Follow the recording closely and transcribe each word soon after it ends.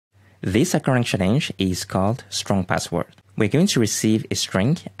This HackerRank challenge is called strong password. We're going to receive a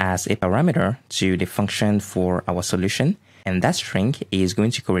string as a parameter to the function for our solution, and that string is going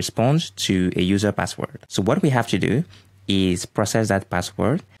to correspond to a user password. So what we have to do is process that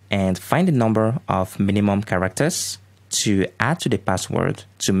password and find the number of minimum characters to add to the password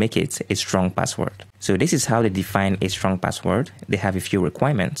to make it a strong password. So this is how they define a strong password. They have a few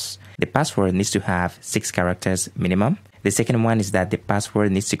requirements. The password needs to have 6 characters minimum. The second one is that the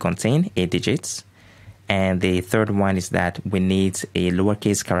password needs to contain 8 digits. And the third one is that we need a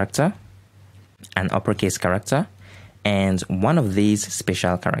lowercase character, an uppercase character, and one of these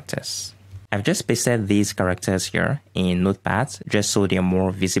special characters. I've just pasted these characters here in Notepad just so they are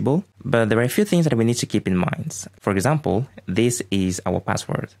more visible, but there are a few things that we need to keep in mind. For example, this is our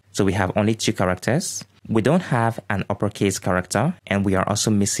password. So we have only 2 characters. We don't have an uppercase character, and we are also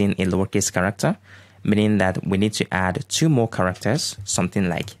missing a lowercase character, meaning that we need to add 2 more characters, something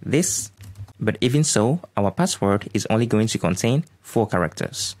like this. But even so, our password is only going to contain 4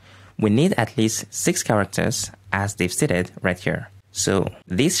 characters. We need at least 6 characters as they've stated right here. So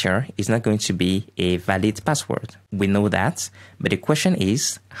this here is not going to be a valid password. We know that, but the question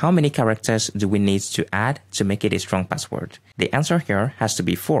is, how many characters do we need to add to make it a strong password? The answer here has to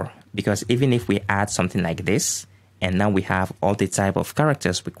be 4, because even if we add something like this, and now we have all the type of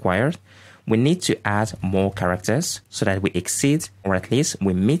characters required, we need to add more characters so that we exceed, or at least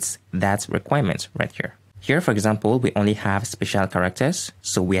we meet that requirement right here. Here, for example, we only have special characters,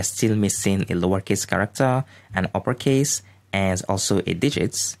 so we are still missing a lowercase character, an uppercase, and also a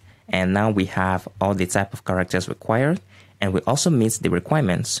digits. And now we have all the type of characters required, and we also meet the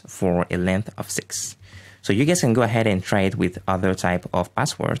requirements for a length of 6. So you guys can go ahead and try it with other type of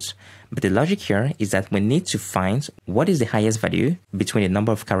passwords, but the logic here is that we need to find what is the highest value between the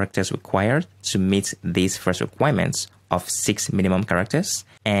number of characters required to meet these first requirements of 6 minimum characters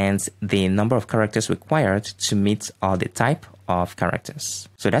and the number of characters required to meet all the type of characters.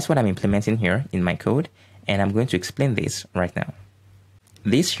 So that's what I'm implementing here in my code, and I'm going to explain this right now.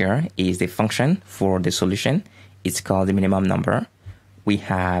 This here is the function for the solution. It's called the minimum number. We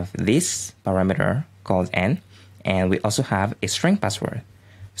have this parameter called n, and we also have a string password.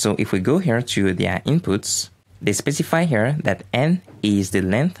 So if we go here to their inputs, they specify here that n is the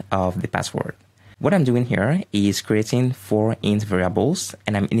length of the password. What I'm doing here is creating 4 int variables,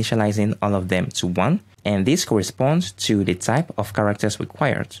 and I'm initializing all of them to 1. And this corresponds to the type of characters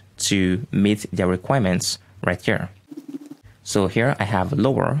required to meet their requirements right here. So here I have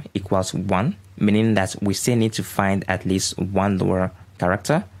lower equals 1, meaning that we still need to find at least 1 lower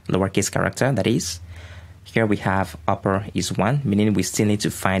character, lowercase character that is. Here we have upper is 1, meaning we still need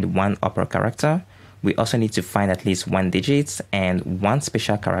to find 1 upper character. We also need to find at least 1 digit and 1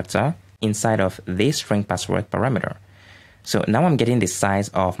 special character inside of this string password parameter. So now I'm getting the size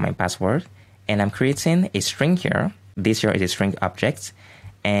of my password, and I'm creating a string here. This here is a string object,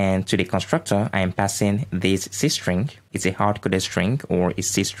 and to the constructor I am passing this C string. It's a hard-coded string or a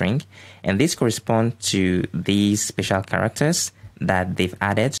C string, and this corresponds to these special characters that they've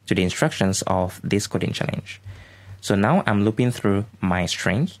added to the instructions of this coding challenge. So now I'm looping through my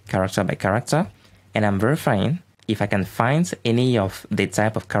string character by character, and I'm verifying if I can find any of the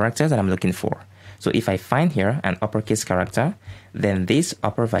type of characters that I'm looking for. So if I find here an uppercase character, then this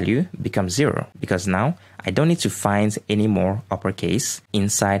upper value becomes 0, because now I don't need to find any more uppercase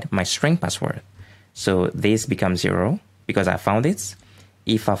inside my string password. So this becomes 0 because I found it.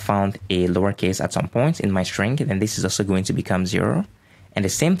 If I found a lowercase at some point in my string, then this is also going to become 0. And the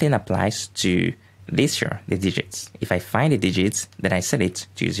same thing applies to this here, the digits. If I find the digits, then I set it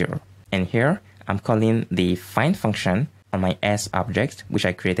to 0. And here, I'm calling the find function on my S object, which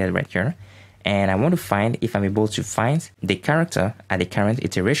I created right here. And I want to find if I'm able to find the character at the current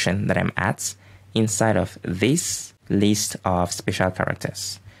iteration that I'm at inside of this list of special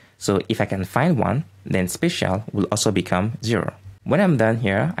characters. So if I can find one, then special will also become 0. When I'm done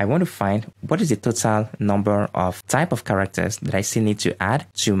here, I want to find what is the total number of type of characters that I still need to add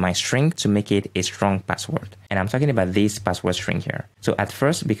to my string to make it a strong password. And I'm talking about this password string here. So at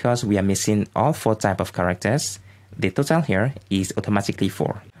first, because we are missing all 4 type of characters, the total here is automatically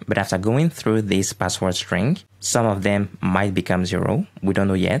 4. But after going through this password string, some of them might become 0. We don't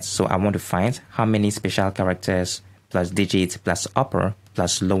know yet. So I want to find how many special characters plus digits plus upper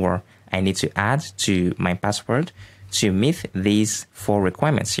plus lower I need to add to my password to meet these 4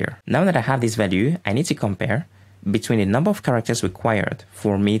 requirements here. Now that I have this value, I need to compare between the number of characters required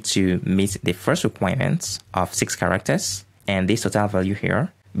for me to meet the first requirements of 6 characters and this total value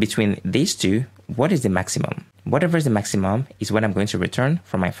here. Between these two, what is the maximum? Whatever is the maximum is what I'm going to return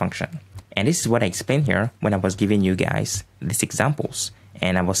from my function. And this is what I explained here when I was giving you guys these examples.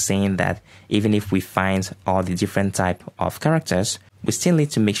 And I was saying that even if we find all the different type of characters, we still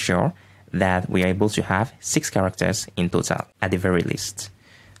need to make sure that we are able to have 6 characters in total at the very least.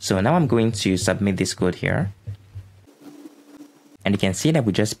 So now I'm going to submit this code here. And you can see that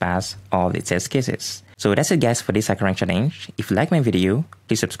we just passed all the test cases. So that's it guys for this HackerRank challenge. If you like my video,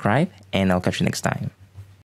 please subscribe and I'll catch you next time.